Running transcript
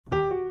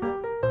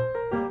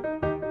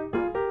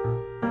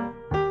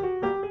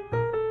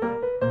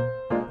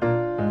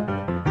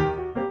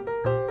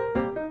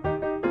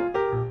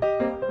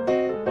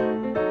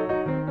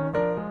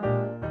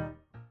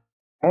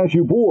As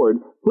you board,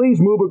 please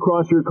move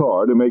across your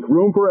car to make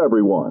room for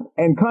everyone,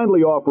 and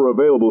kindly offer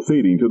available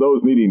seating to those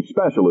needing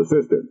special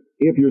assistance.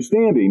 If you're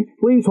standing,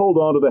 please hold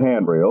on to the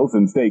handrails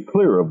and stay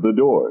clear of the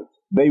doors.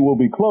 They will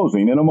be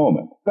closing in a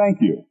moment.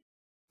 Thank you.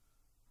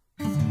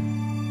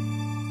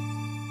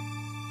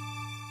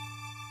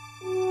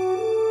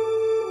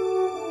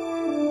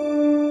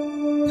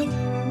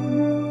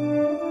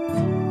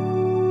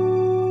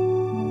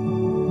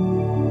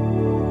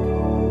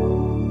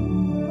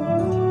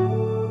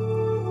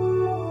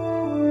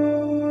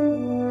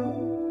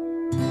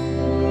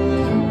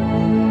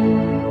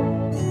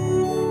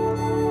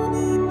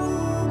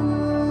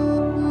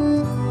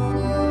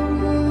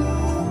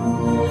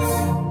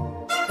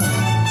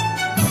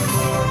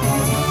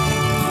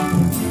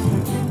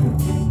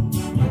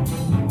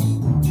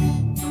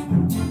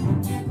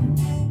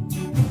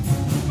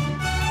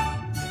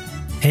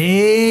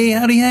 Hey,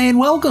 howdy, hey, and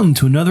welcome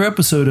to another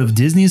episode of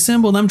Disney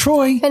Assembled. I'm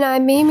Troy. And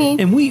I'm Mimi.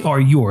 And we are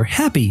your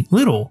happy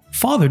little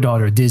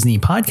father-daughter Disney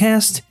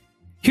podcast,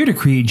 here to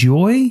create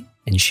joy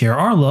and share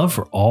our love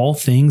for all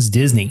things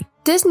Disney.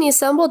 Disney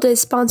Assembled is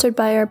sponsored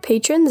by our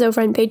patrons over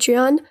on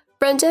Patreon,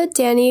 Brenda,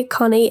 Danny,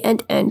 Connie,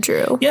 and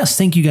Andrew. Yes,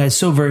 thank you guys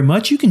so very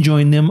much. You can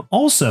join them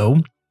also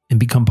and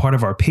become part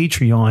of our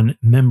Patreon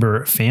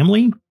member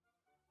family.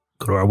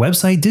 Go to our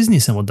website,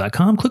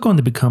 DisneyAssembled.com, click on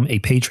the Become a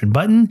Patron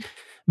button.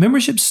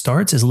 Membership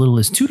starts as little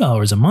as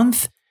 $2 a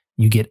month.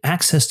 You get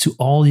access to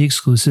all the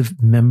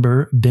exclusive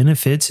member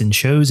benefits and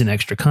shows and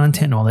extra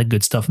content and all that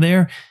good stuff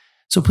there.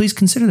 So please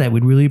consider that.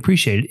 We'd really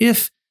appreciate it.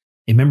 If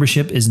a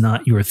membership is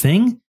not your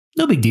thing,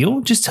 no big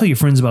deal. Just tell your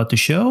friends about the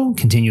show.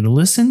 Continue to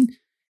listen. And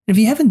if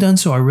you haven't done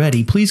so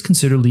already, please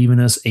consider leaving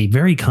us a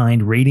very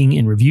kind rating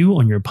and review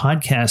on your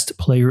podcast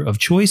player of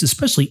choice,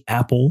 especially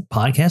Apple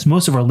Podcasts.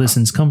 Most of our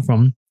listens come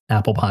from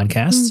Apple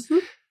Podcasts. Mm-hmm.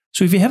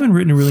 So if you haven't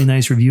written a really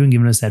nice review and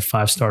given us that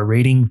 5-star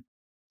rating,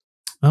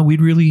 we'd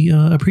really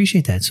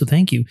appreciate that. So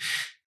thank you.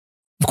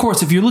 Of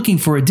course, if you're looking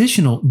for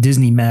additional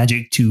Disney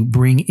magic to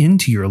bring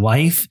into your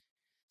life,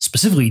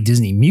 specifically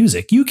Disney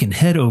music, you can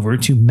head over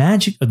to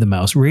Magic of the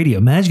Mouse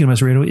Radio. Magic of the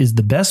Mouse Radio is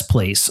the best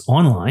place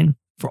online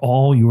for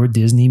all your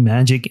Disney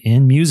magic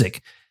and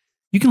music.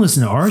 You can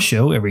listen to our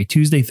show every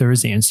Tuesday,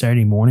 Thursday, and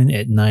Saturday morning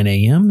at 9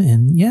 a.m.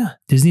 And yeah,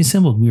 Disney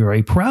Assembled, we are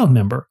a proud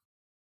member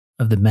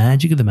of the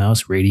Magic of the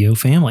Mouse Radio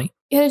family.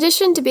 In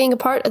addition to being a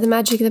part of the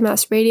Magic of the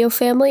Mouse Radio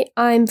family,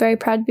 I'm very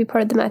proud to be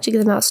part of the Magic of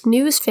the Mouse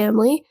News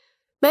family.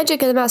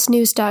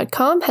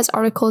 MagicoftheMouseNews.com has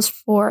articles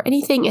for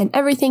anything and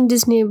everything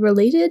Disney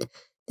related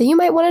that you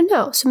might want to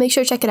know. So make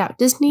sure to check it out.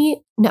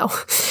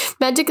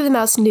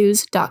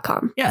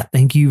 MagicoftheMouseNews.com. Yeah,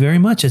 thank you very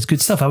much. That's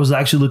good stuff. I was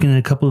actually looking at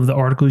a couple of the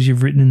articles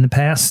you've written in the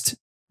past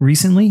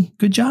recently.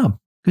 Good job.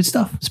 Good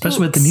stuff.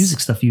 Especially with the music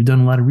stuff. You've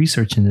done a lot of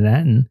research into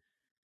that and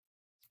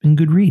it's been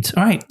good reads.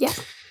 All right. Yeah.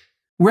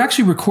 We're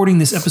actually recording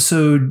this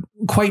episode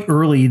quite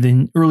earlier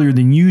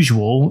than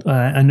usual.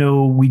 I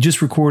know we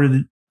just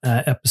recorded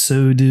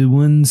episode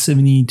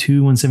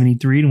 172,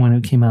 173, the one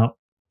that came out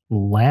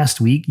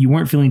last week. You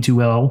weren't feeling too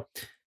well.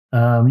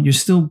 You're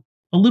still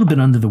a little bit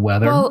under the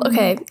weather. Well,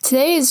 okay.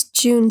 Today is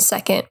June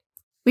 2nd.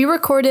 We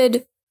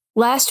recorded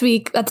last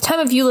week, at the time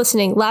of you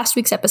listening, last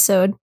week's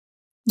episode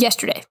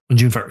yesterday. On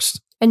June 1st.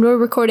 And we're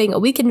recording a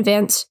week in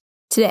advance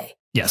today.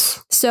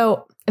 Yes.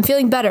 So I'm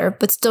feeling better,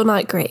 but still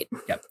not great.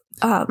 Yep.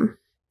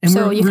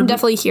 So you can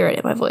definitely hear it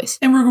in my voice.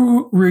 And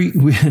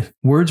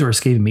words are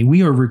escaping me.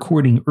 We are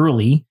recording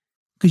early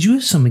because you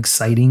have some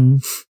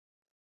exciting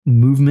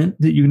movement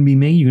that you're going to be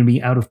making. You're going to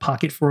be out of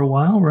pocket for a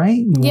while,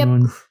 right? Yep.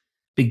 On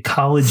big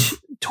college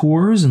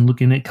tours and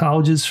looking at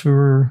colleges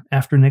for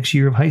after next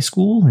year of high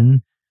school.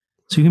 And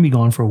so you're going to be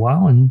gone for a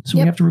while. And so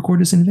we have to record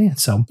this in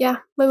advance. So yeah,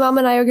 my mom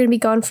and I are going to be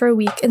gone for a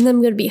week. And then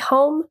I'm going to be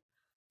home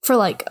for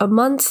like a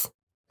month.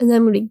 And then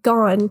I'm going to be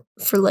gone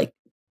for like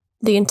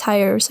the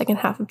entire second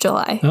half of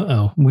July.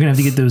 Uh-oh. We're going to have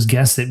to get those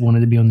guests that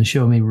wanted to be on the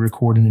show, maybe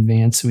record in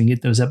advance so we can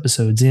get those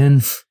episodes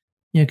in.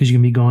 Yeah, because you're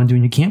going to be gone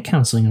doing your camp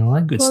counseling and all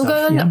that good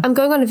stuff. I'm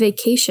going on a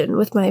vacation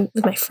with my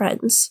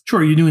friends.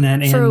 Sure, you're doing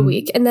that. For a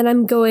week. And then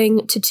I'm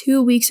going to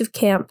 2 weeks of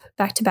camp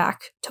back to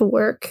back to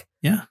work.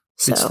 Yeah,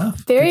 good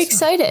stuff. Very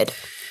excited.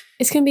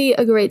 It's going to be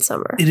a great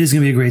summer. It is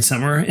going to be a great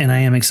summer, and I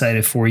am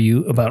excited for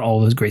you about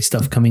all those great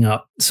stuff coming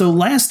up. So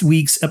last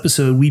week's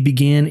episode, we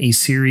began a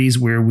series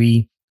where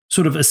we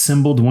sort of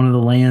assembled one of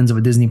the lands of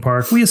a Disney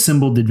park. We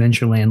assembled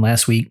Adventureland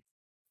last week.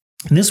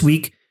 And this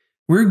week,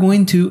 we're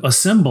going to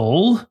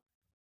assemble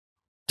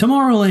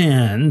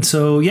Tomorrowland.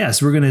 So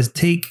yes, we're going to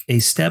take a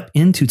step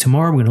into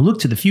tomorrow. We're going to look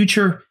to the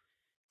future.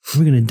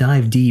 We're going to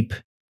dive deep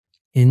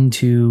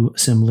into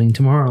assembling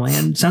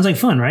Tomorrowland. Sounds like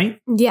fun, right?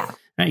 Yeah. All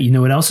right, you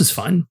know what else is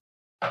fun?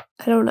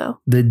 I don't know.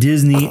 The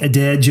Disney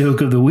dad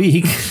joke of the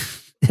week.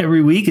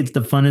 Every week, it's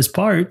the funnest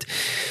part.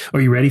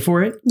 Are you ready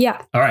for it?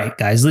 Yeah. All right,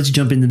 guys, let's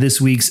jump into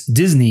this week's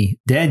Disney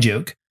dad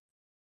joke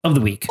of the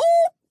week.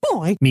 Oh,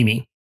 boy.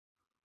 Mimi.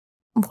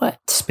 What?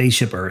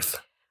 Spaceship Earth.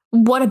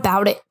 What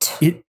about it?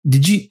 It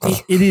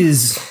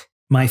is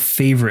my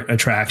favorite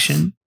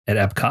attraction at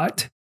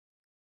Epcot.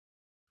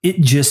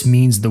 It just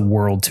means the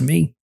world to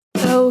me.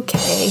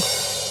 Okay.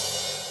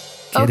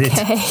 Get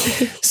okay.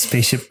 it?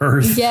 Spaceship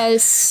Earth.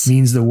 Yes.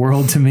 Means the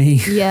world to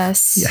me.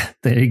 Yes. Yeah,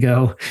 there you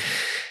go.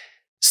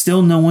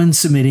 Still no one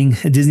submitting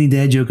a Disney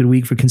Dad joke of the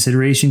week for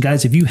consideration.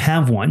 Guys, if you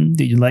have one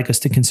that you'd like us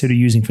to consider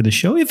using for the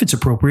show, if it's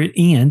appropriate,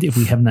 and if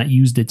we have not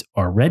used it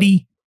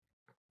already,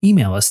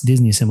 email us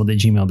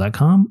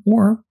disneyassembled@gmail.com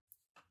or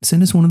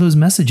send us one of those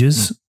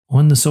messages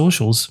on the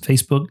socials,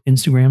 Facebook,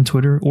 Instagram,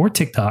 Twitter, or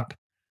TikTok,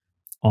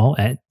 all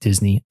at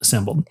Disney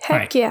Assembled.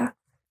 Heck yeah.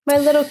 My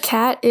little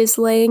cat is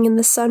laying in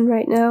the sun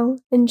right now,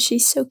 and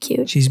she's so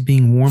cute. She's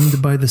being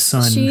warmed by the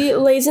sun. She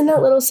lays in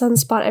that little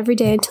sunspot every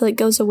day until it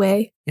goes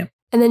away. Yep.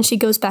 And then she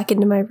goes back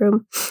into my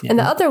room. Yeah. And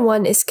the other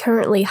one is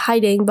currently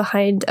hiding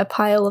behind a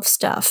pile of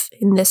stuff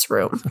in this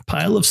room. A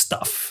pile of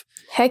stuff.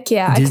 Heck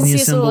yeah. I can see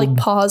his little like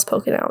paws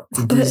poking out.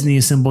 The Disney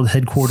Assembled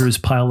headquarters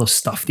pile of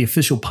stuff. The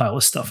official pile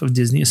of stuff of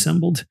Disney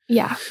Assembled.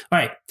 Yeah. All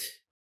right.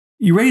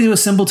 You ready to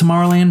assemble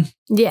Tomorrowland?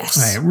 Yes.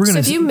 All right. We're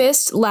gonna. So if you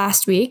missed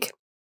last week,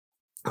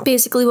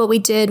 basically what we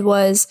did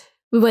was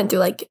we went through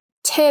like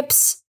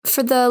tips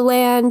for the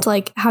land,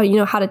 like how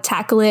to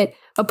tackle it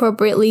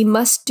appropriately,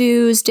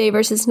 must-dos, day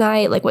versus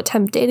night, like what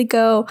time of day to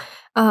go.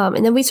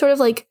 And then we sort of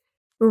like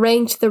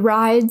ranked the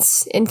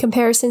rides in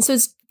comparison. So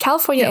it's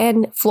California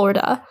and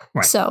Florida.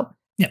 Right. So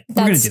yeah,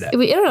 we're going to do that. I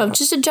don't know,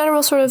 just a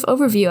general sort of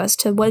overview as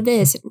to what it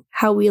is and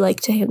how we like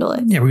to handle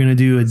it. Yeah, we're going to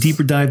do a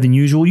deeper dive than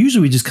usual.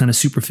 Usually we just kind of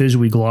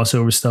superficially gloss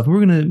over stuff.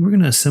 We're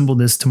going to assemble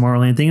this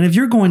Tomorrowland thing. And if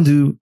you're going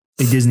to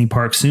a Disney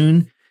park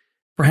soon,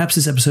 perhaps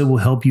this episode will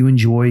help you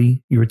enjoy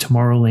your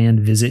Tomorrowland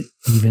visit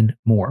even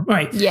more. All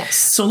right. Yes.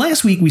 So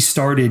last week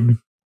I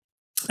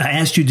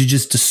asked you to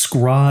just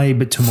describe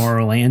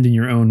Tomorrowland in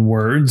your own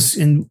words.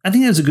 And I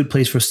think that's a good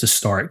place for us to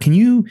start. Can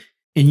you,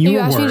 in your words... You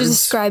asked me to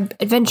describe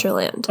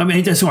Adventureland. I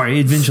mean,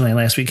 sorry, Adventureland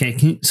last week.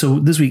 Okay, so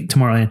this week,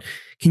 Tomorrowland.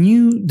 Can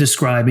you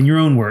describe in your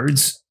own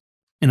words,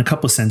 in a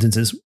couple of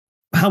sentences,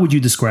 how would you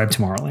describe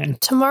Tomorrowland?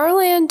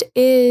 Tomorrowland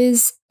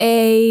is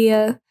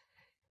a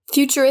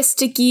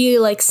futuristic-y,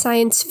 like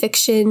science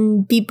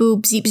fiction, beep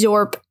boop, zeep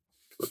zorp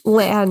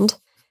land.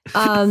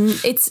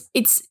 It's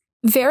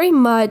very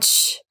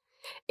much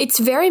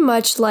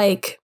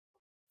like,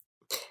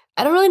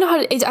 I don't really know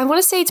how to, I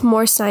want to say it's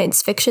more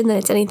science fiction than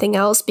it's anything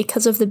else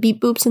because of the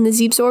beep boops and the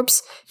zeep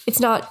zorps.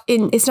 It's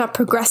not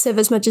progressive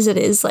as much as it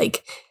is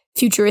like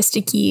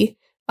futuristic-y,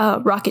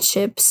 rocket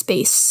ship,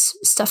 space,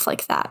 stuff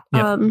like that.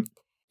 Yep.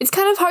 It's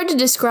kind of hard to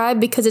describe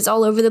because it's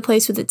all over the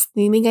place with its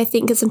theming, I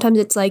think, because sometimes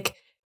it's like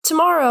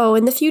tomorrow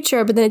in the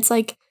future, but then it's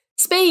like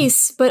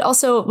space, but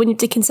also when you have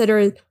to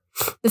consider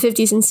the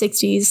 50s and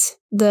 60s,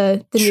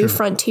 the new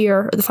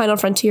frontier or the final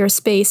frontier,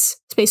 space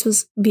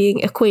was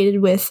being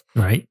equated with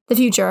the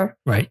future.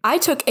 Right. I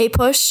took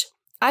APUSH.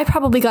 I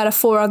probably got a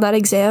 4 on that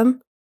exam.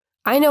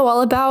 I know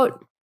all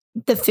about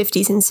the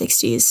 50s and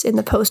 60s in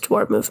the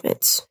post-war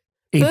movements.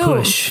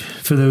 APUSH,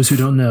 for those who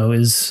don't know,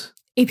 is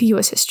AP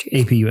US History.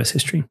 AP US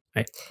History.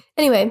 Right.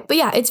 Anyway, but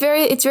yeah, it's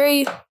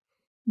very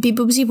beep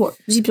boop zeep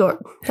zorp.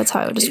 That's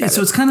how I would describe it.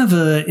 So it's kind of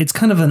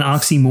an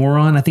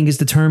oxymoron, I think is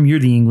the term. You're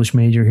the English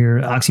major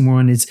here.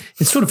 Oxymoron is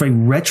it's sort of a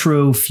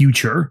retro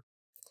future,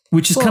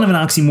 which is kind of an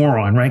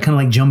oxymoron, right? Kind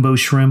of like jumbo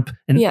shrimp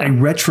and a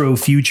retro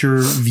future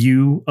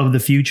view of the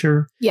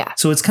future. Yeah.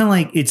 So it's kind of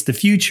like it's the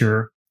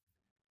future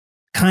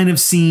kind of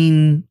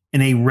seen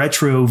in a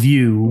retro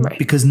view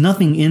because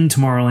nothing in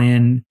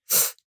Tomorrowland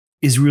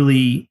is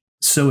really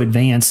so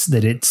advanced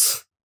that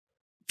it's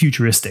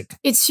futuristic.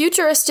 It's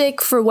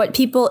futuristic for what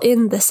people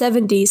in the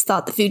 70s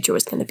thought the future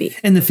was going to be.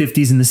 In the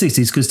 50s and the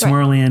 60s, because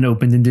Tomorrowland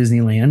opened in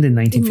Disneyland in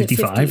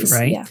 1955, in 50s,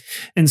 right? Yeah.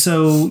 And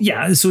so,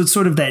 so it's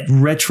sort of that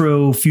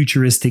retro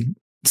futuristic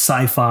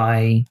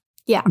sci-fi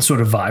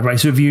sort of vibe, right?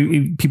 So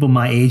if people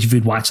my age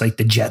would watch like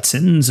the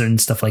Jetsons and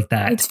stuff like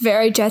that. It's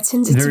very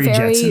Jetsons. It's very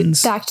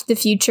Jetsons. Back to the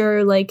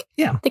Future. Like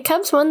the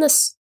Cubs won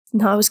this.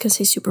 No, I was going to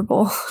say Super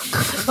Bowl.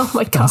 Oh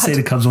my God. Don't say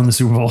the Cubs won the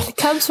Super Bowl. The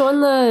Cubs won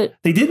the...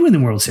 They did win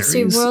the World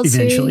Series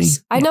eventually.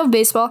 I know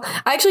baseball.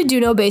 I actually do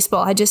know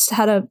baseball. I just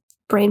had a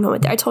brain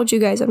moment there. I told you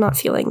guys I'm not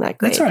feeling that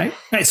great. That's all right. All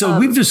right, so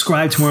we've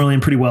described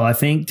Tomorrowland pretty well, I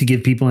think, to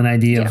give people an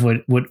idea of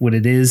what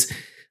it is.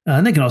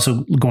 And they can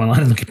also go online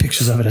and look at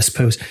pictures of it, I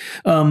suppose.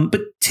 But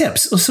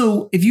tips.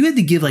 So if you had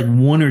to give like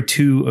 1 or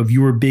 2 of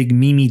your big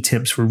Mimi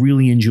tips for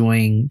really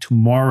enjoying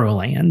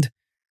Tomorrowland,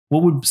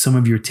 what would some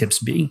of your tips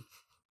be?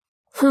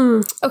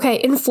 Okay,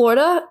 in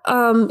Florida,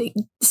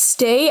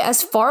 stay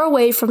as far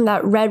away from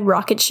that red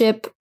rocket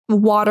ship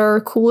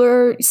water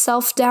cooler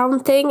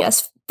self-down thing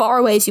as far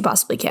away as you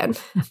possibly can.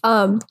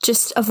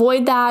 Just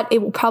avoid that.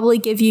 It will probably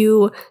give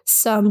you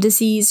some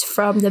disease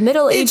from the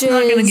Middle Ages. It's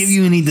not going to give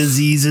you any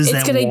diseases.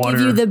 It's going to give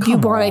you the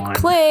bubonic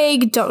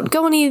plague. Don't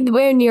go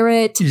anywhere near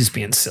it. You're just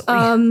being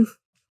silly.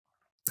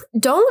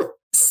 Don't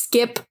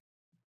skip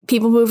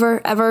People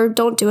Mover ever.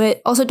 Don't do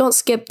it. Also, don't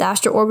skip the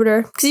Astro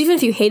Orbiter because even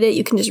if you hate it,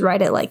 you can just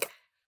ride it like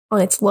on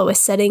its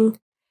lowest setting.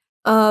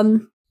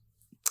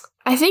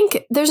 I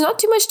think there's not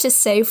too much to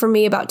say for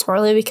me about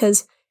Tomorrowland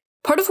because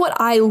part of what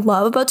I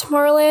love about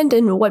Tomorrowland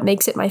and what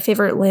makes it my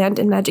favorite land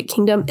in Magic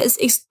Kingdom is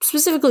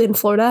specifically in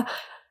Florida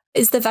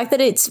is the fact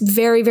that it's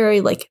very, very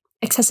like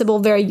accessible,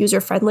 very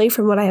user-friendly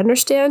from what I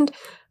understand.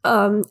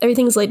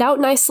 Everything's laid out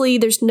nicely.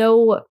 There's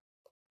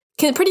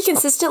pretty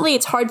consistently,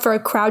 it's hard for a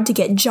crowd to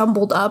get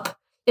jumbled up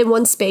in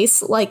one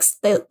space like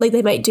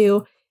they might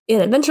do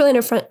in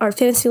Adventureland or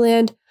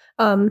Fantasyland.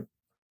 But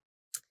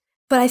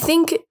I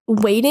think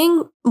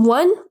waiting,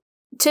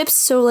 tips,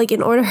 so like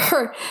in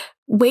order,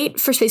 wait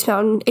for Space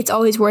Mountain. It's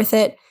always worth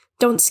it.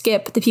 Don't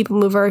skip the People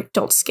Mover.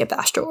 Don't skip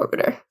Astro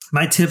Orbiter.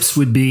 My tips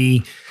would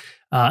be,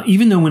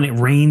 even though when it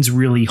rains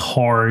really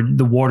hard,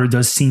 the water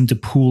does seem to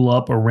pool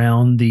up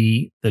around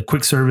the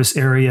quick service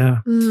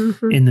area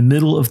in the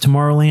middle of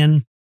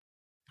Tomorrowland.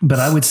 But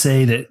I would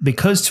say that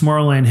because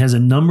Tomorrowland has a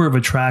number of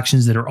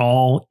attractions that are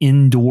all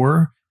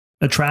indoor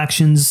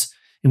attractions,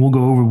 and we'll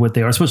go over what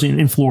they are, especially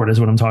in Florida is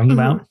what I'm talking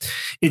about.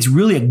 It's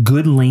really a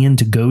good land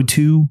to go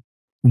to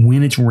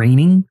when it's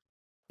raining,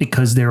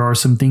 because there are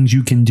some things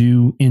you can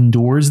do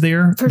indoors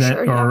there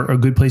are a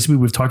good place to be.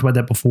 We've talked about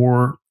that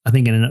before. I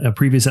think in a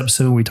previous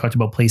episode, we talked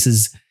about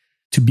places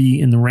to be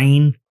in the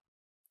rain.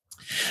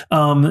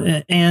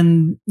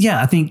 And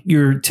yeah, I think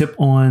your tip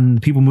on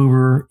the People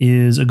Mover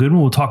is a good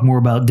one. We'll talk more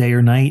about day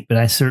or night, but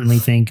I certainly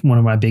think one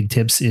of my big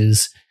tips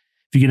is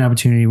if you get an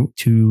opportunity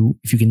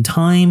if you can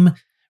time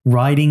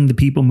riding the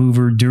People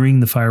Mover during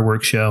the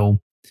fireworks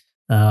show,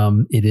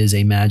 it is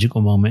a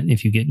magical moment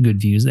if you get good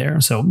views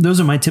there. So those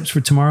are my tips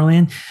for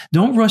Tomorrowland.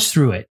 Don't rush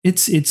through it. And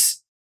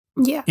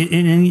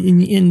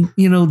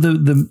you know,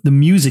 the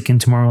music in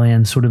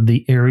Tomorrowland, sort of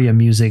the area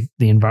music,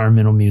 the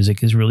environmental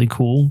music is really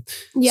cool.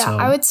 Yeah, so,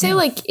 I would say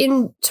like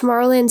in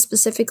Tomorrowland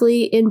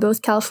specifically, in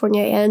both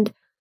California and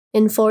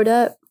in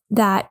Florida,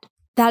 that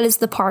is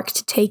the park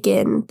to take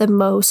in the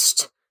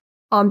most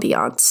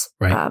ambiance.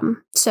 Right.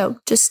 So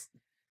just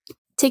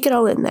take it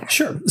all in there.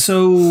 Sure.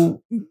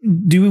 So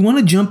do we want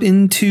to jump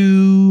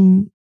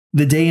into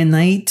the day and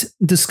night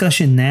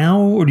discussion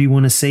now, or do you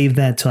want to save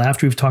that till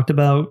after we've talked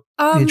about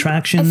the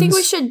attractions? I think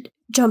we should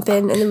jump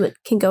in and then we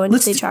can go into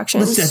the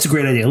attractions. That's a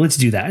great idea. Let's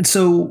do that.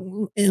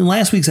 So in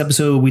last week's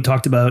episode, we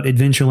talked about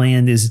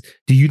Adventureland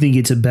do you think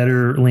it's a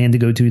better land to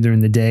go to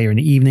during the day or in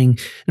the evening?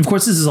 And of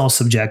course, this is all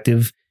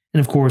subjective.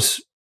 And of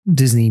course,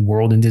 Disney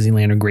World and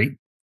Disneyland are great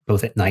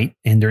both at night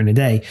and during the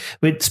day.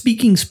 But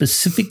speaking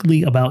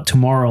specifically about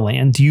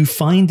Tomorrowland, do you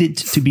find it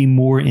to be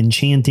more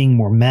enchanting,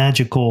 more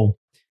magical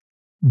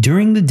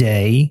during the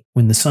day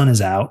when the sun is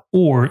out,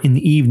 or in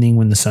the evening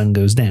when the sun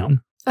goes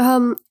down?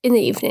 In the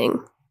evening.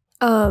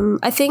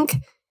 I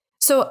think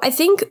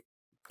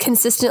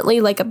consistently,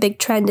 like a big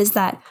trend is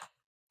that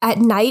at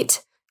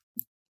night,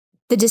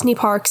 the Disney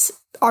parks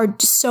are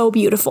just so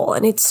beautiful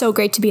and it's so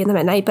great to be in them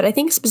at night. But I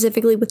think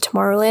specifically with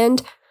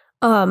Tomorrowland,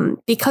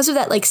 because of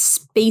that like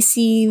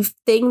spacey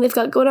thing they've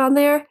got going on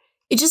there,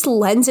 it just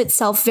lends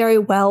itself very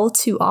well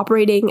to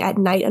operating at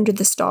night under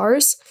the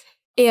stars.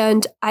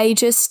 And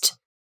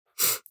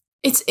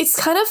it's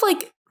kind of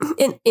like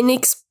an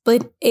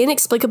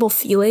inexplicable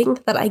feeling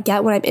that I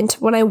get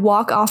when I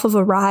walk off of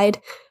a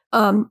ride.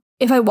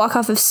 If I walk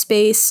off of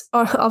space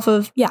or off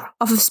of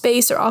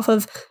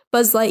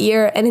Buzz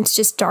Lightyear and it's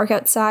just dark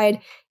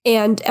outside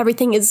and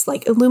everything is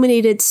like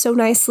illuminated so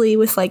nicely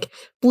with like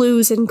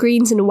blues and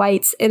greens and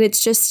whites, and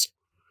it's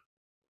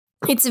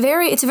a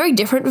very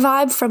different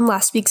vibe from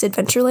last week's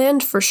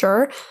Adventureland for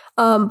sure.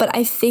 But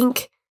I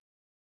think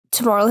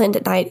Tomorrowland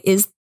at night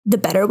is the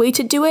better way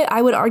to do it.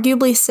 I would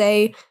arguably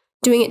say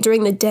doing it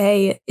during the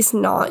day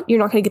you're not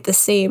going to get the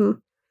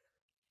same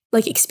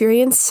like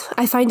experience.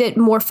 I find it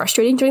more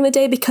frustrating during the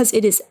day because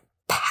it is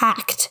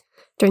packed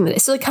during the day.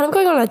 So like kind of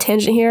going on a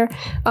tangent here,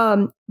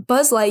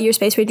 Buzz Lightyear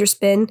Space Ranger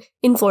Spin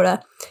in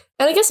Florida,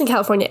 and I guess in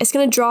California, it's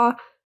going to draw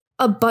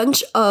a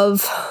bunch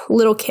of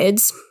little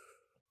kids,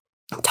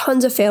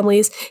 tons of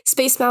families.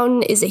 Space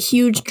Mountain is a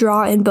huge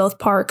draw in both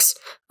parks.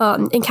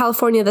 In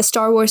California, the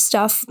Star Wars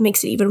stuff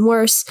makes it even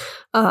worse.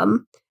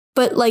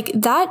 But like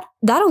that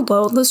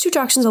alone, those two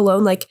attractions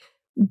alone, like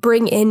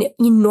bring in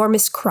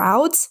enormous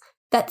crowds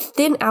that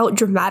thin out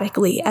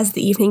dramatically as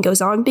the evening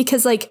goes on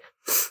because kind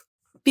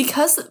of like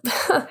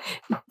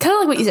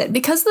what you said,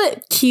 because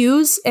the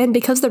queues and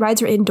because the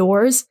rides are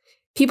indoors,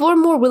 people are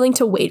more willing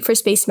to wait for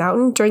Space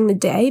Mountain during the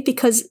day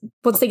because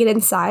once they get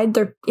inside,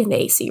 they're in the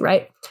AC,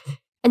 right?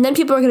 And then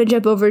people are going to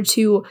jump over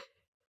to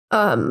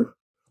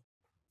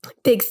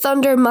Big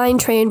Thunder, Mine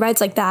Train, rides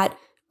like that,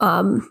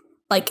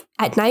 like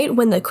at night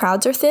when the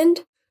crowds are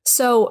thinned.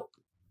 So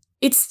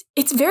it's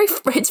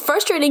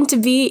frustrating to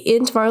be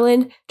in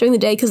Tomorrowland during the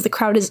day because the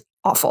crowd is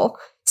awful.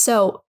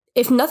 So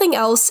if nothing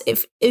else,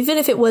 even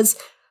if it was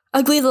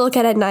ugly to look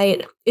at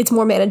night, it's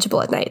more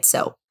manageable at night.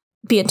 So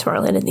be in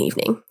Tomorrowland in the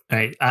evening.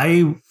 I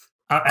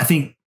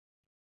think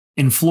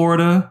in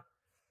Florida,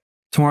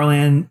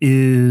 Tomorrowland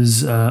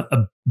is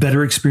a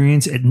better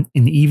experience in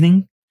the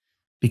evening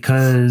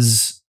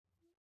because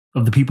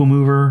of the People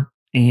Mover,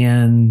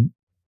 and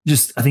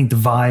just I think the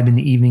vibe in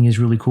the evening is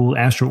really cool.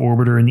 Astro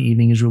Orbiter in the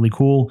evening is really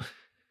cool.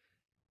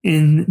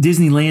 In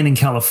Disneyland in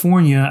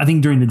California, I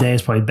think during the day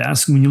is probably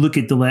best. When you look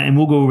at and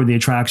we'll go over the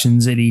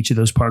attractions at each of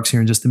those parks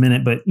here in just a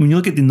minute, but when you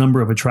look at the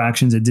number of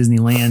attractions at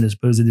Disneyland as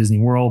opposed to Disney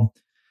World,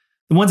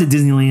 the ones at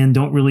Disneyland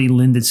don't really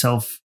lend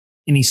itself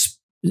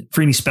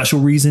for any special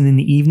reason in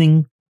the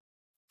evening.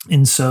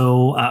 And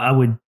so I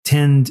would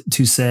tend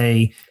to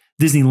say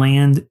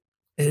Disneyland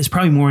is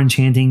probably more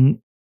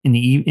enchanting in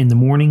the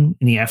morning,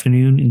 in the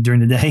afternoon, and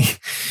during the day.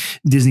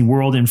 Disney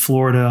World in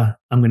Florida,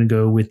 I'm going to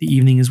go with the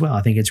evening as well.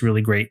 I think it's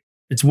really great.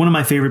 It's one of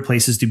my favorite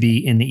places to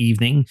be in the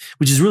evening,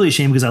 which is really a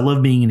shame because I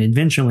love being in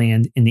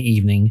Adventureland in the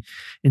evening.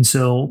 And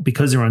so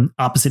because they're on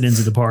opposite ends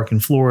of the park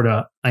in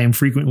Florida, I am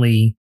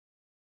frequently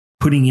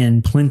putting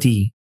in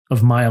plenty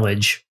of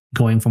mileage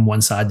going from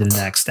one side to the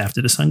next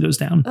after the sun goes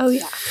down. Oh,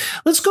 yeah.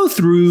 Let's go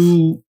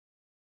through.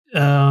 Do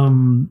you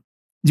want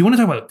to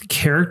talk about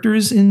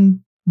characters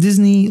in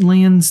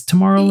Disneyland's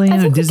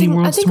Tomorrowland or Disney World's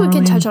Tomorrowland? I think we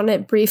can touch on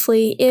it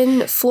briefly.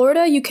 In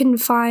Florida, you can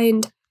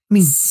find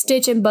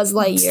Stitch and Buzz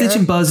Lightyear. Stitch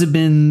and Buzz have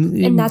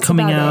been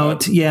coming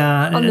out.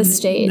 On the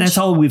stage. That's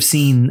all we've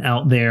seen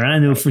out there. And I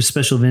know for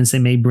special events, they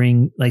may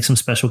bring like some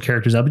special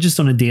characters out, but just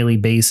on a daily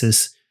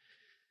basis.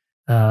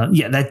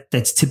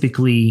 That's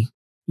typically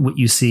what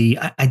you see.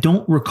 I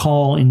don't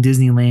recall in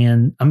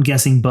Disneyland. I'm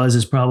guessing Buzz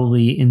is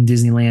probably in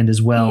Disneyland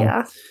as well.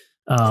 Yeah.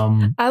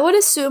 I would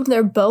assume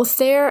they're both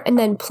there, and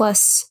then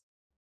plus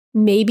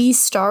maybe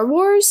Star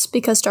Wars,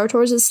 because Star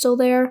Tours is still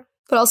there.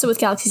 But also with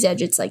Galaxy's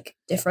Edge, it's like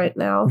different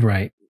now.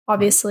 Right.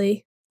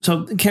 Obviously.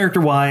 So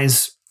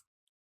character-wise,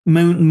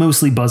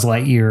 mostly Buzz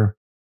Lightyear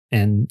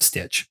and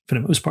Stitch for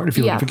the most part, if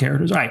you're looking for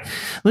characters. All right,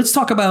 let's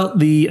talk about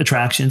the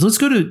attractions. Let's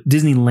go to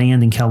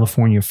Disneyland in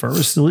California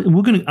first.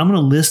 I'm going to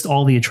list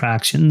all the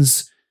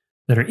attractions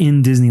that are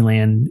in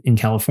Disneyland in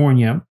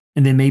California,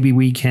 and then maybe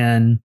we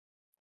can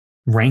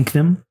rank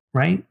them,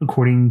 right,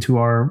 according to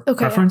our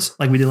preference,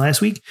 like we did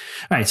last week.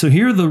 All right, so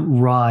here are the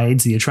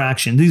rides, the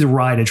attractions. These are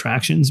ride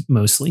attractions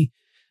mostly.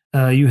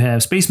 You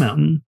have Space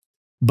Mountain,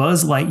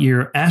 Buzz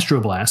Lightyear Astro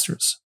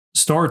Blasters,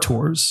 Star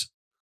Tours,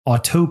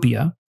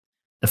 Autopia,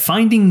 the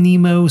Finding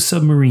Nemo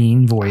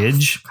submarine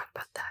voyage. I forgot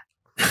about that.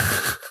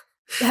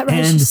 That ride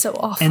is just so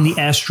awful. And the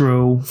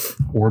Astro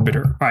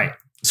Orbiter. All right.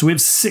 So we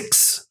have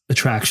 6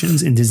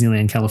 attractions in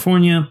Disneyland,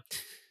 California.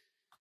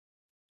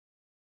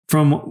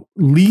 From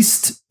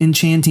least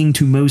enchanting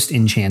to most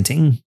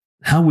enchanting,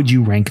 how would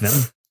you rank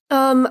them?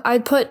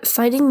 I'd put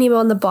Finding Nemo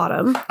on the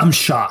bottom. I'm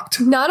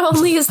shocked. Not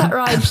only is that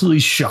ride absolutely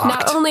shocked.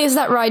 Not only is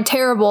that ride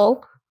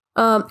terrible.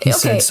 He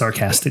said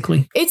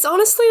sarcastically. It's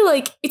honestly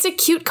like, it's a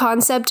cute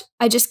concept.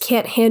 I just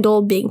can't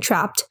handle being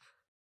trapped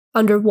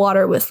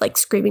underwater with like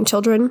screaming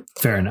children.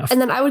 Fair enough.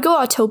 And then I would go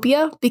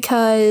Autopia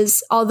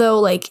because although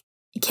like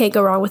you can't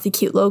go wrong with a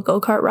cute little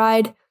go-kart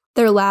ride,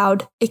 they're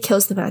loud. It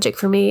kills the magic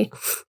for me.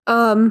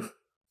 Astro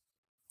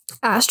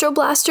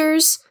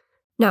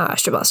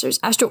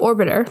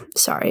Orbiter.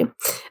 Sorry.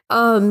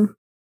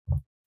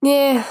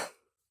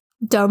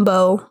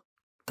 Dumbo,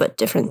 but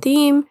different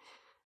theme.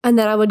 And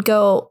then I would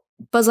go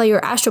Buzz Lightyear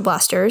Astro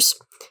Blasters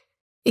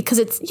because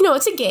it's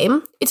a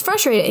game. It's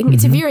frustrating.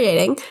 It's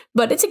infuriating,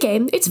 but it's a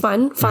game. It's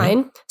fun.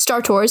 Fine.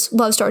 Star Tours.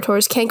 Love Star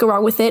Tours. Can't go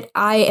wrong with it.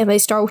 I am a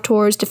Star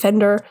Tours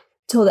defender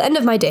till the end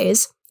of my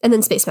days. And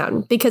then Space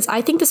Mountain, because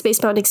I think the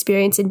Space Mountain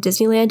experience in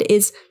Disneyland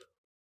is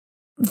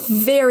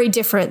very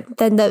different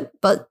than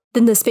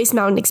the Space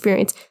Mountain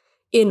experience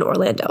in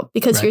Orlando,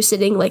 because you're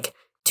sitting like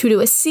 2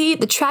 to a seat.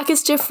 The track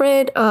is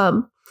different.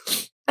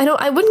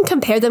 I wouldn't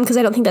compare them because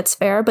I don't think that's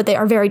fair, but they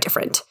are very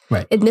different.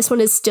 Right. And this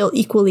one is still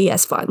equally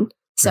as fun.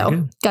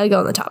 So got to go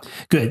on the top.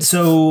 Good.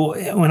 So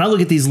when I look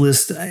at these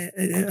lists,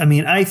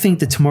 I think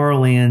the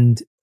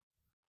Tomorrowland,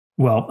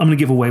 well, I'm going to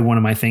give away one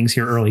of my things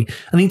here early.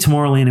 I think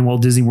Tomorrowland in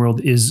Walt Disney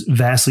World is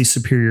vastly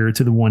superior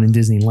to the one in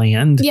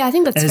Disneyland. Yeah, I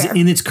think that's fair.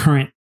 In its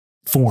current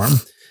form.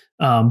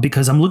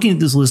 Because I'm looking at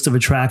this list of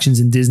attractions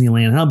in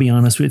Disneyland, and I'll be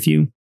honest with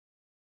you,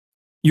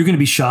 you're going to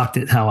be shocked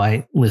at how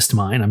I list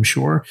mine, I'm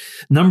sure.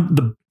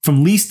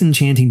 From least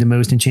enchanting to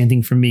most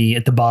enchanting for me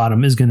at the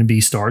bottom is going to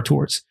be Star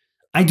Tours.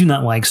 I do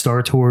not like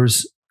Star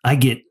Tours. I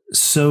get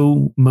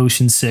so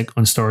motion sick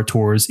on Star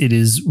Tours. It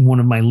is one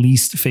of my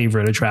least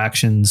favorite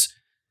attractions.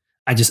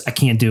 I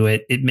can't do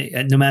it.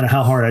 No matter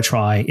how hard I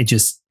try, it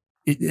just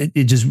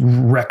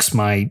wrecks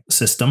my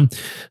system.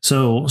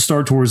 So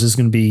Star Tours is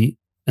going to be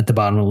at the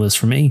bottom of the list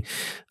for me.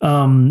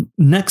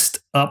 Next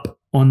up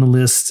on the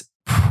list,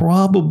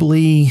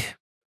 probably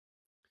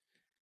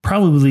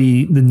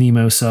the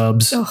Nemo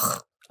subs.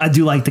 Ugh. I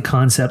do like the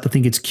concept. I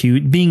think it's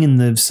cute. Being in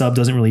the sub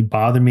doesn't really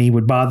bother me.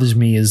 What bothers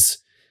me is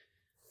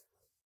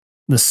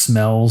the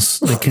smells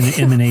that can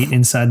emanate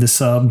inside the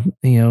sub,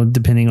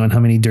 depending on how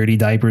many dirty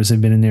diapers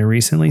have been in there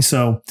recently.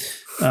 So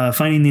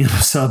Finding Nemo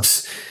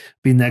subs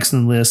be next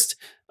on the list.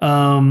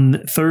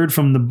 Third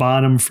from the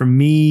bottom for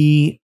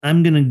me,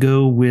 I'm going to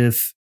go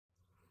with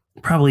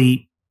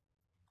probably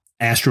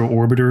Astro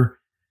Orbiter.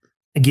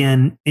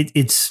 Again,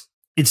 it's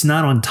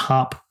not on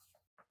top.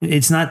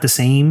 It's not the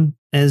same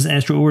as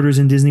Astro Orbiters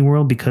in Disney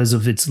World because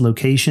of its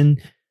location.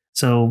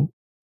 So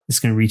it's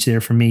going to reach there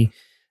for me.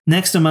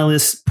 Next on my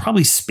list,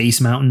 probably Space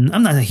Mountain.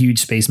 I'm not a huge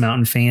Space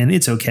Mountain fan.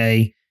 It's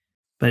okay,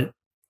 but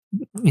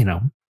it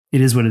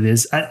is what it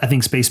is. I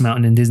think Space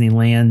Mountain and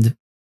Disneyland,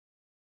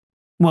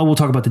 well, we'll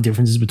talk about the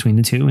differences between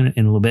the two in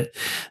a little bit.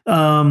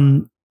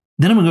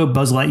 Then I'm going to go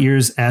Buzz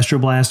Lightyear's Astro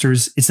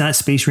Blasters. It's not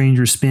Space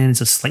Ranger Spin.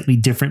 It's a slightly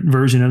different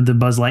version of the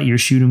Buzz Lightyear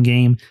shoot 'em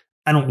game.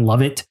 I don't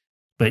love it,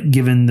 but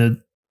given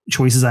the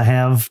choices I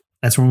have,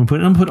 that's where I'm going to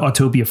put it. I'm going to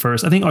put Autopia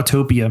first. I think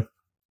Autopia,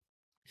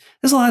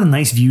 there's a lot of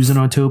nice views in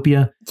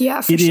Autopia.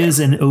 Yeah, It is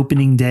an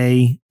opening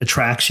day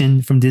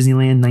attraction from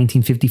Disneyland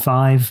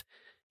 1955.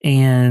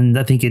 And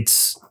I think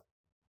it's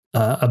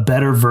a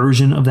better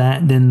version of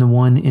that than the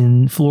one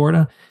in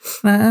Florida.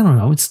 I don't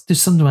know.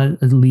 There's something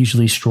about a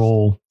leisurely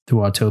stroll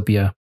through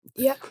Autopia.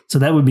 Yeah. So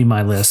that would be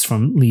my list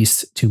from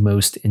least to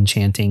most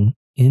enchanting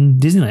in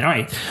Disneyland. All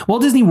right.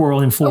 Walt Disney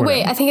World in Florida. Oh,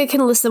 wait. I think I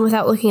can list them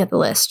without looking at the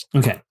list.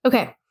 Okay.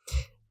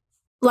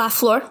 Laugh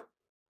Floor.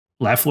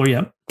 Laugh Floor,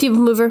 yep. People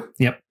Mover.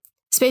 Yep.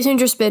 Space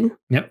Ranger Spin.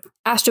 Yep.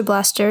 Astro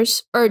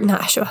Blasters. Or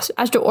not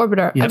Astro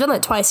Orbiter. Yep. I've done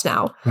that twice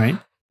now. Right.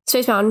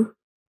 Space Mountain.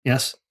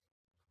 Yes.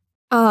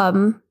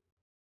 Carousel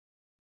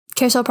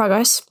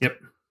Progress. Yep.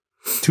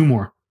 2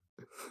 more.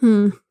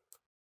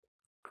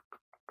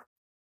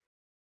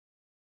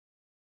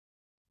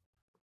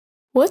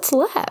 What's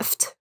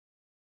left?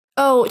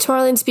 Oh,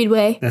 Tomorrowland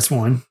Speedway. That's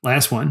 1.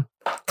 Last one.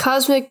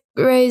 Cosmic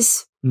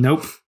Rays.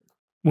 Nope.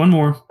 1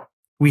 more.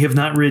 We have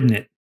not ridden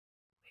it.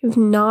 We've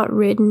not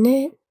ridden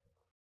it.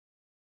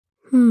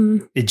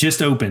 It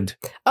just opened.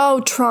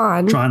 Oh,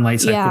 Tron. Tron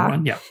Light Sector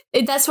 1. Yeah.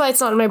 That's why it's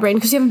not in my brain,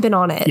 because you haven't been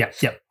on it.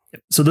 Yep.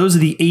 So those are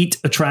the 8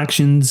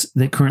 attractions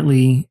that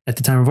currently, at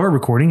the time of our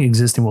recording,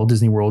 exist in Walt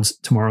Disney World's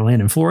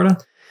Tomorrowland in Florida.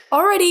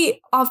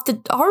 Already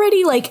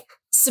like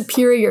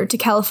superior to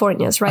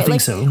California's, right? I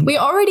think so. We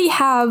already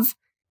have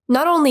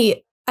not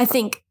only, I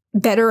think,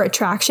 better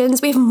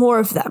attractions, we have more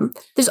of them.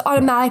 There's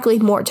automatically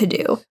more to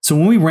do. So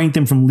when we rank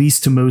them from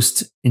least to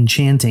most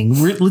enchanting,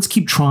 let's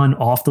keep Tron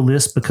off the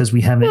list because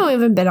we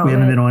haven't been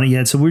on it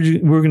yet. So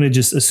we're going to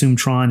just assume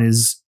Tron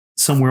is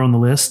somewhere on the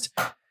list,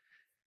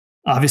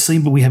 obviously,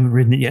 but we haven't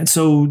ridden it yet.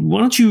 So why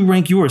don't you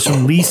rank yours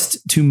from least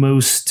to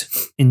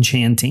most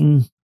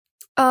enchanting?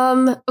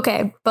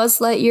 Okay, Buzz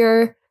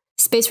Lightyear,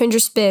 Space Ranger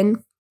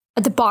Spin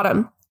at the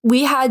bottom.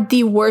 We had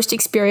the worst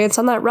experience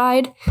on that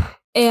ride,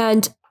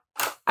 and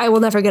I will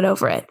never get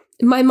over it.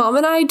 My mom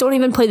and I don't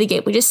even play the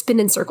game. We just spin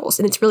in circles,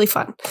 and it's really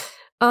fun.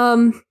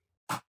 I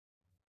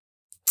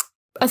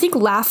think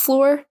Laugh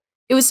Floor,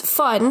 it was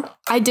fun.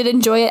 I did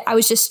enjoy it. I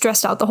was just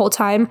stressed out the whole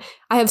time.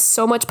 I have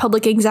so much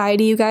public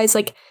anxiety, you guys.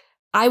 Like,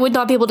 I would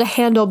not be able to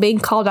handle being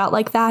called out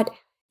like that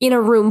in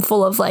a room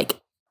full of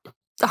like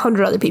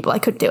 100 other people. I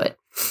couldn't do it.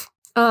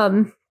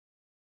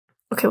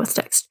 Okay, what's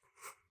next?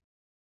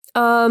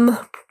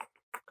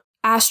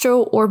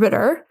 Astro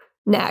Orbiter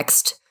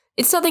next.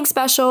 It's nothing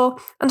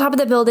special. On top of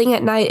the building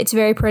at night, it's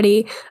very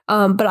pretty.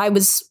 But I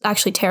was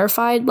actually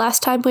terrified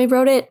last time we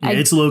rode it. Yeah,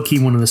 it's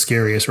low-key one of the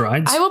scariest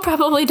rides. I will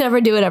probably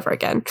never do it ever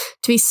again,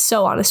 to be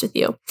so honest with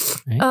you.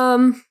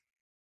 Right.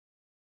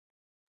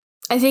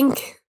 I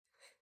think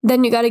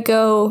then you got to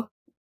go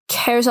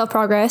Carousel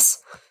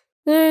Progress.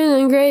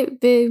 Great,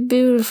 big,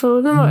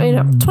 beautiful.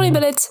 20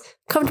 minutes,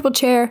 comfortable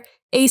chair,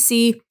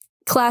 AC,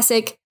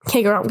 classic.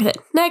 Can't go wrong with it.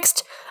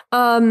 Next,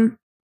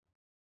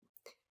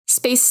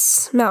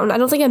 Space Mountain. I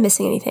don't think I'm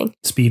missing anything.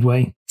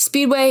 Speedway.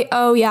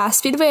 Oh yeah,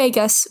 Speedway. I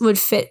guess would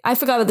fit. I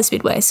forgot about the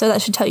Speedway, so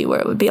that should tell you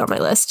where it would be on my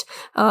list.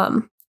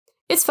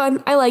 It's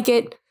fun. I like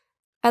it.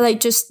 I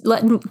like just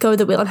letting go of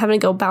the wheel and having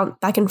to go bounce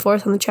back and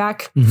forth on the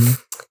track. Mm-hmm.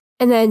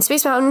 And then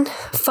Space Mountain,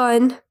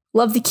 fun.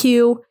 Love the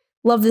queue.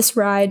 Love this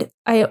ride.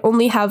 I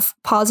only have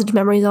positive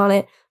memories on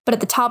it. But at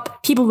the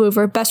top, People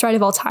Mover, best ride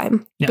of all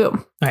time. Yeah.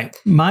 Boom. All right.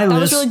 My list. I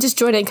was really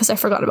disjointed because I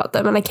forgot about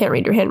them and I can't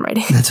read your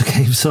handwriting. That's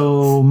okay.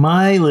 So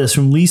my list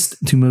from least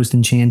to most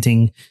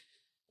enchanting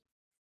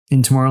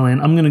in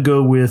Tomorrowland, I'm going to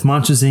go with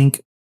Monsters, Inc.,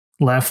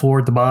 Laugh Floor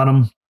at the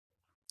bottom.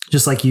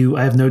 Just like you,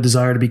 I have no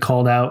desire to be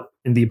called out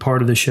and be a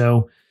part of the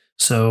show.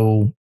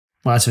 So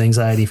lots of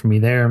anxiety for me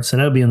there. So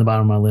that'll be on the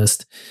bottom of my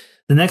list.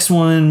 The next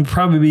one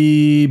probably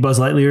be Buzz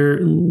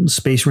Lightyear,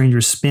 Space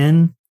Ranger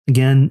Spin.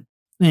 Again,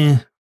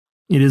 it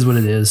is what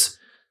it is.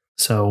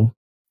 So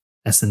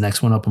that's the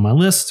next one up on my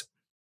list.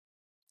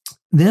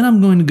 Then I'm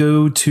going to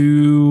go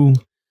to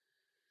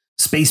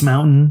Space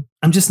Mountain.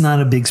 I'm just not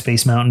a big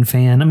Space Mountain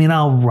fan. I mean,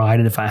 I'll ride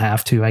it if I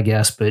have to, I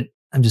guess, but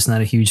I'm just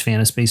not a huge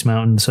fan of Space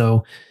Mountain.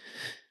 So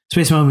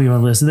Space Mountain will be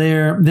on my list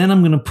there. Then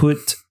I'm going to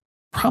put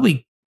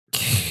probably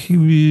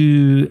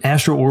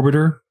Astro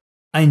Orbiter.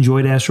 I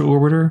enjoyed Astro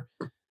Orbiter,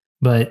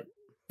 but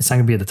it's not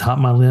going to be at the top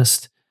of my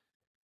list.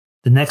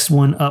 The next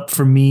one up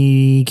for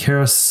me,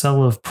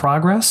 Carousel of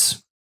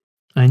Progress.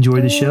 I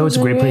enjoyed the show. It's a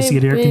great place to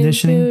get air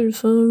conditioning.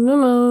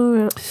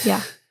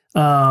 Yeah.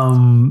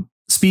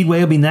 Speedway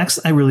will be next.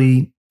 I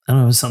don't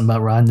know, something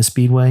about riding the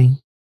Speedway.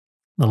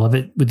 I love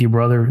it with your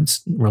brother.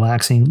 It's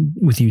relaxing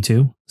with you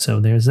too. So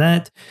there's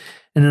that.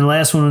 And then the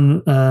last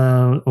one,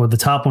 or the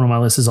top one on my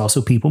list, is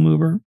also People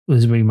Mover. It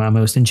was really my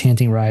most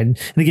enchanting ride.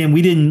 And again,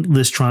 we didn't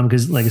list Tron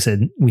because, like I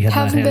said, we have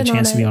not had a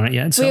chance to be on it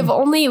yet. So.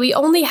 We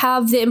only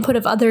have the input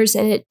of others,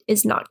 and it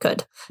is not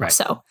good. Right.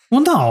 So,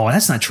 well, no,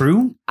 that's not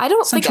true. I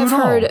don't think I've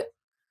heard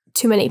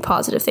too many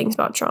positive things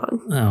about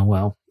Tron. Oh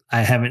well,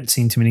 I haven't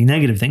seen too many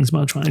negative things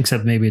about Tron,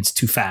 except maybe it's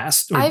too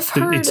fast. Or I've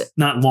heard it's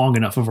not long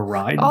enough of a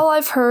ride. All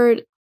I've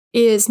heard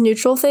is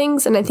neutral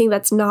things, and I think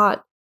that's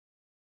not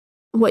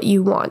what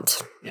you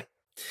want. Yeah.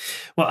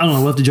 Well, I don't know.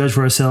 We'll have to judge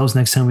for ourselves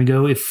next time we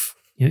go, if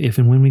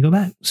and when we go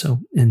back. So,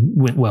 and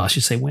when, well, I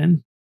should say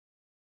when.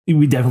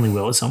 We definitely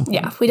will at some point.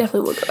 Yeah, we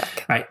definitely will go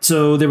back. All right,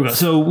 so there we go.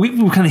 So we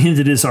kind of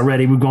hinted this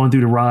already. We've gone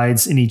through the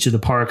rides in each of the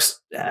parks.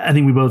 I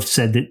think we both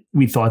said that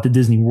we thought the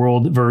Disney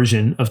World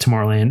version of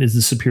Tomorrowland is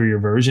the superior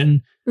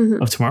version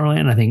of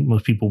Tomorrowland. I think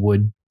most people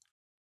would.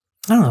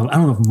 I don't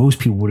know if most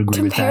people would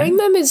agree with that. Comparing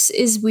them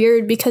is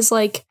weird because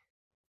like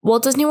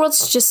Walt Disney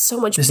World's just so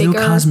much bigger. There's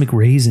no cosmic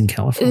rays in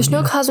California. There's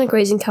no cosmic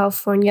rays in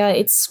California.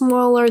 It's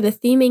smaller. The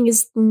theming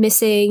is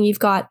missing. You've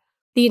got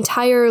the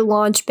entire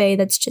launch bay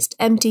that's just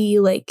empty,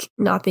 like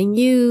not being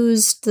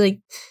used. Like,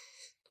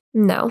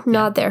 no,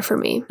 not there for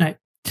me. All right.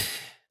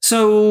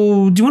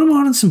 So, do you want to move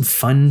on to some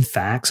fun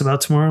facts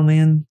about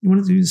Tomorrowland? You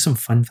want to do some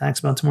fun facts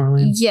about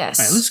Tomorrowland? Yes.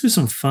 All right, let's do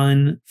some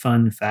fun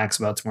facts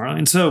about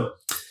Tomorrowland. So,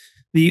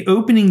 the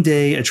opening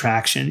day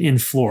attraction in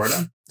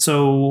Florida.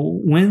 So,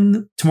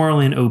 when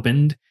Tomorrowland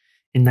opened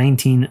in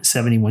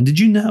 1971, did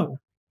you know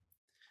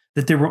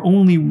that there were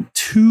only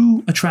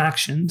 2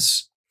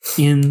 attractions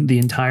in the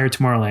entire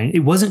Tomorrowland?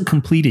 It wasn't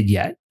completed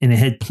yet, and it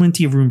had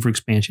plenty of room for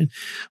expansion.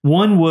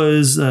 One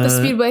was the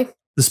Speedway.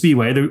 The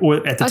Speedway,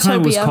 or at the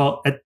time it was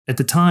called. At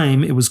the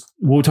time, it was.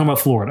 Well, we're talking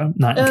about Florida,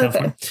 not in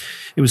California.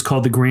 It was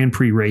called the Grand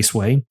Prix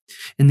Raceway,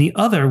 and the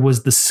other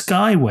was the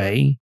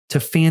Skyway to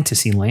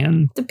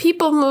Fantasyland. The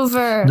People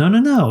Mover.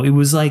 No. It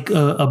was like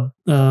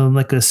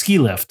a ski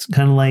lift,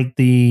 kind of like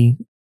the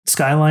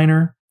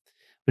Skyliner.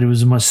 But it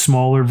was a much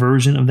smaller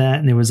version of that,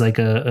 and there was like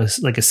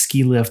a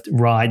ski lift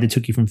ride that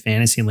took you from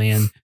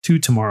Fantasyland to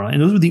Tomorrowland.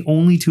 And those were the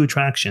only 2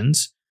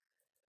 attractions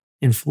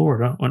in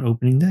Florida on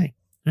opening day.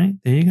 All right,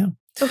 there you go.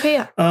 Okay,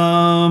 yeah.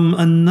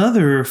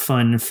 Another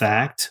fun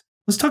fact.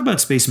 Let's talk about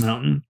Space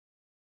Mountain.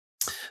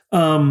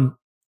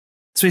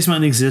 Space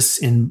Mountain exists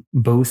in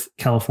both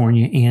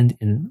California and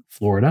in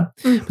Florida,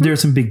 but there are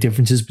some big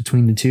differences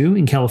between the two.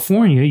 In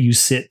California, you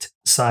sit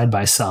side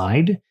by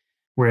side,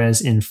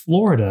 whereas in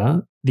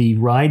Florida, the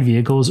ride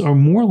vehicles are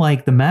more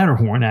like the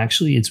Matterhorn,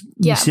 actually.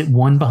 You sit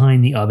one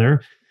behind the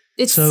other.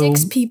 It's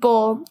 6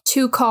 people,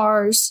 2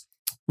 cars,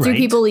 3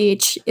 people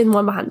each, and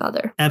one behind the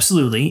other.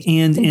 Absolutely.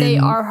 And they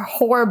are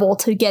horrible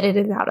to get in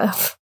and out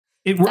of.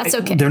 That's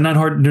okay. They're not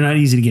hard. They're not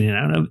easy to get in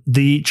and out of.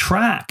 The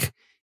track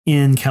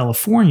in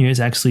California is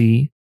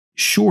actually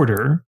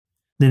shorter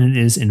than it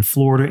is in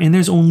Florida, and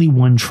there's only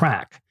 1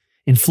 track.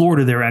 In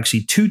Florida, there are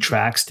actually 2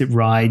 tracks that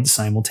ride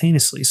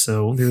simultaneously.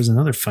 So there's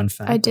another fun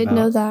fact. I did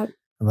know that.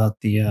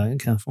 About the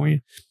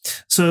California.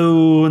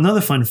 So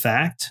another fun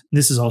fact,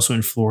 this is also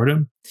in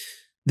Florida,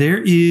 there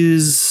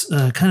is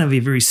kind of a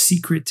very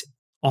secret,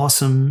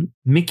 awesome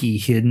Mickey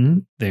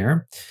hidden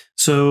there.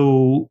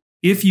 So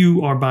if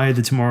you are by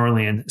the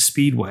Tomorrowland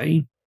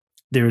Speedway,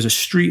 there is a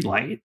street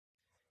light,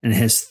 and it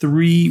has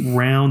 3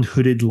 round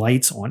hooded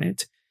lights on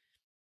it.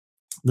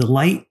 The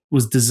light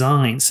was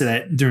designed so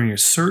that during a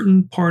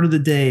certain part of the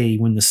day,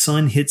 when the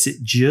sun hits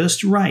it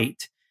just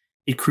right,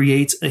 it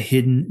creates a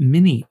hidden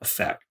Minnie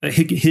effect, a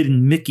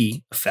hidden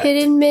Mickey effect.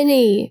 Hidden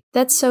Minnie.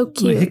 That's so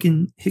cute. A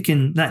hidden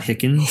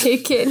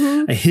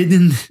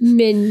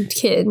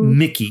Minkin.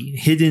 Mickey.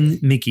 Hidden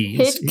Mickey.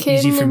 It's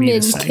easy for me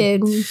to say.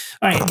 All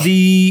right.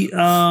 The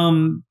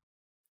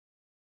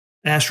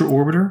Astro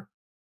Orbiter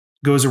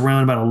goes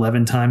around about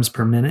 11 times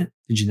per minute.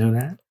 Did you know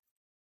that?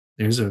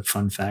 There's a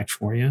fun fact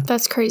for you.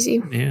 That's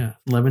crazy. Yeah,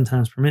 11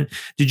 times per minute.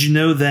 Did you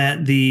know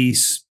that the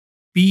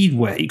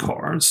Speedway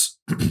cars,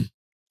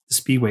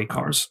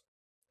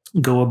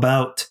 go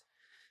about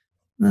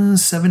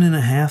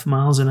 7.5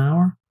 miles an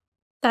hour?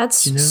 That's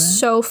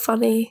so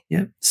funny.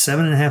 Yep,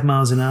 7.5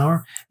 miles an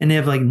hour, and they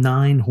have like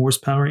 9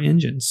 horsepower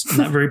engines.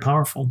 Not very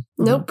powerful.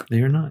 Nope, no,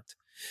 they are not.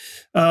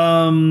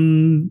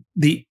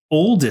 The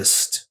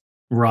oldest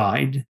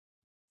ride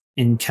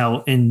in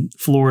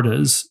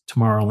Florida's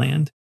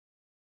Tomorrowland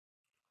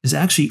is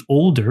actually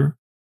older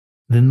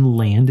than the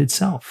land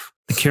itself.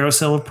 The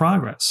Carousel of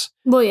Progress.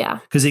 Well, yeah.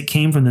 Because it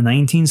came from the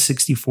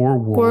 1964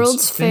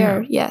 World's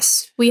Fair.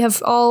 Yes. We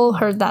have all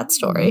heard that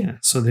story. Yeah,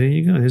 so there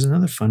you go. There's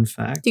another fun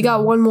fact. You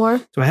got one more?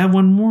 Do I have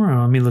one more?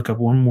 Let me look up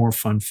one more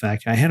fun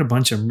fact. I had a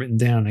bunch of them written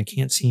down. I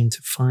can't seem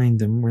to find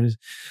them.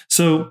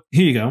 So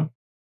here you go.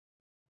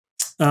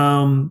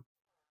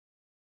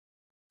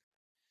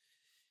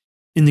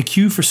 In the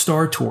queue for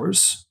Star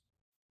Tours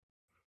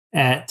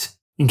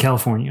in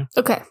California.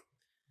 Okay.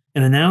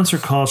 An announcer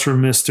calls for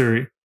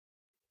Mr.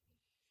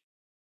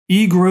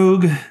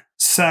 Egrog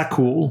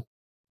Sakul.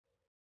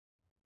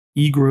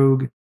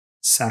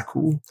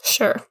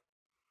 Sure.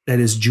 That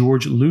is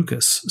George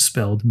Lucas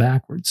spelled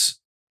backwards.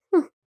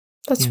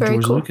 That's very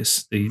George cool.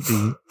 Lucas,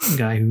 the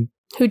guy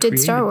who did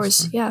Star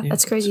Wars. Yeah,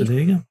 that's crazy. So there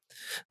you go.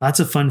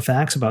 Lots of fun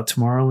facts about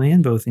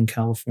Tomorrowland, both in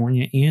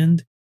California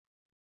and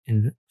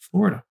in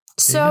Florida.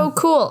 So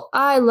cool.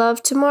 I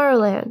love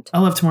Tomorrowland. I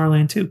love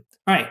Tomorrowland too.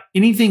 All right.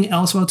 Anything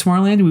else about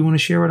Tomorrowland do we want to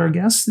share with our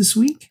guests this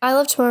week? I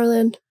love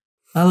Tomorrowland.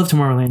 I love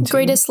Tomorrowland too.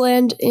 Greatest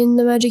land in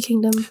the Magic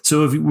Kingdom.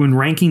 So when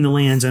ranking the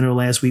lands, I know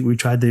last week we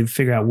tried to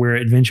figure out where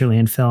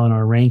Adventureland fell in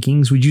our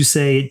rankings. Would you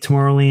say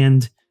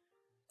Tomorrowland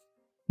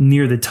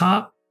near the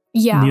top?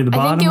 Yeah, near the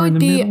bottom, I think it would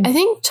be. middle? I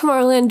think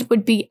Tomorrowland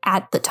would be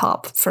at the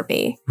top for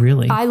me.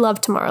 Really? I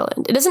love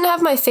Tomorrowland. It doesn't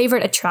have my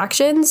favorite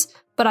attractions,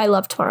 but I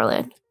love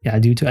Tomorrowland. Yeah, I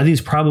do too. I think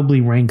it probably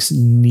ranks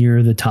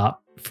near the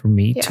top for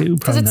me too.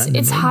 Because it's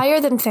middle. higher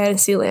than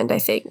Fantasyland, I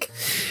think.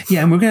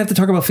 Yeah, and we're gonna have to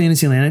talk about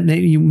Fantasyland.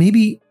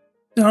 Maybe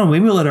I don't know.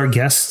 Maybe we'll let our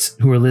guests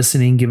who are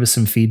listening give us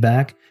some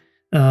feedback.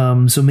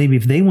 So maybe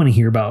if they want to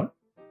hear about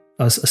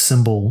us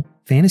assemble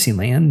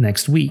Fantasyland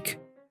next week,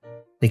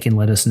 they can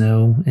let us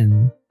know,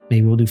 and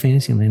maybe we'll do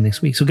Fantasyland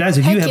next week. So guys,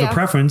 if you have a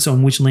preference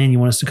on which land you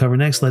want us to cover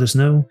next, let us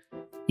know.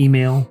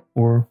 Email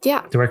or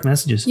direct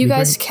messages. You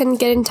guys can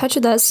get in touch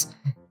with us,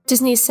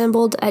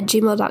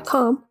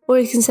 DisneyAssembled@gmail.com, or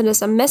you can send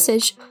us a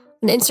message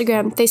on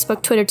Instagram,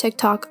 Facebook, Twitter,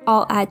 TikTok,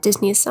 all at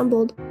Disney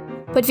Assembled.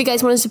 But if you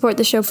guys want to support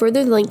the show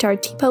further, the link to our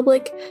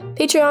TeePublic,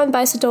 Patreon,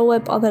 Buy Us a Dole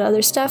Whip, all that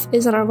other stuff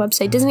is on our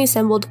website,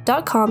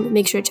 DisneyAssembled.com.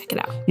 Make sure to check it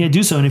out. Yeah,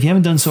 do so. And if you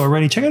haven't done so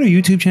already, check out our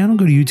YouTube channel.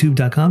 Go to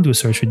youtube.com, do a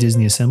search for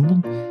Disney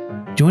Assembled.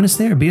 Join us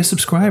there. Be a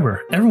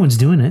subscriber. Everyone's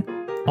doing it.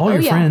 All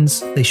your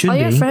friends, they should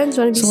be. All your friends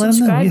want to be so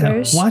subscribers. Let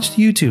them know. Yeah. Watch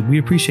the YouTube. We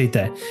appreciate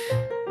that.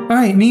 All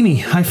right, Mimi,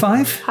 high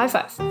five. High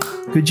five.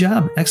 Good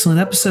job. Excellent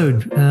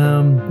episode.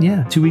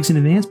 2 weeks in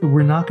advance, but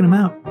we're knocking them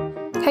out.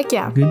 Heck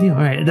yeah. Good deal.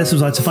 All right, this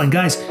was lots of fun.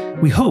 Guys,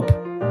 we hope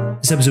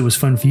this episode was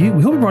fun for you.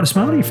 We hope it brought a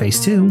smile to your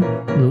face, too.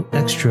 A little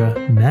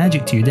extra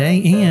magic to your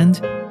day and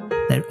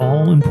that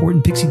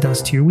all-important pixie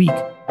dust to your week.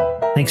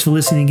 Thanks for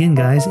listening again,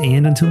 guys.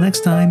 And until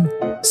next time,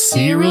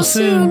 see you real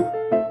soon.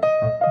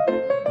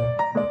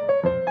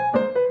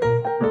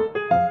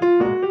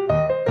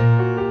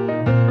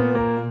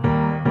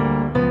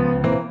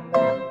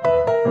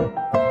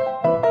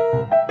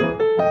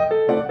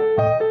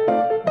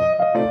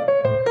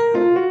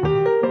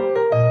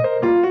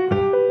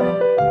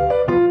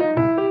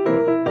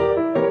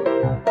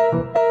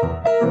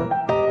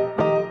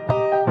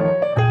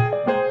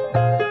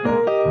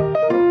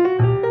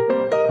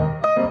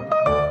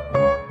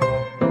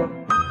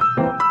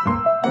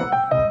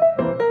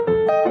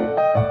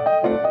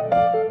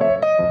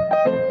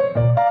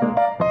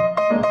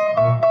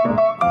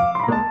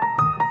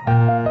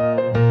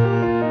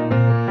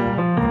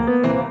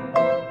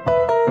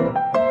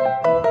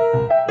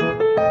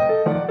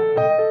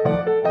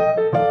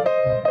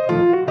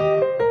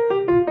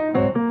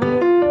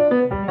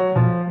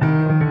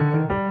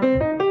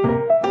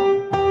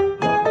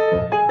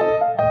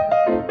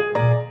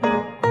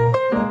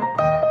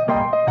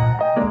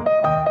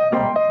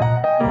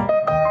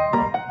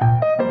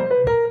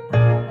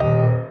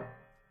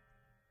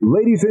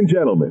 Ladies and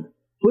gentlemen,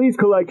 please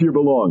collect your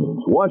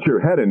belongings, watch your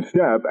head and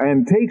step,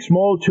 and take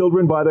small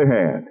children by the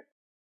hand.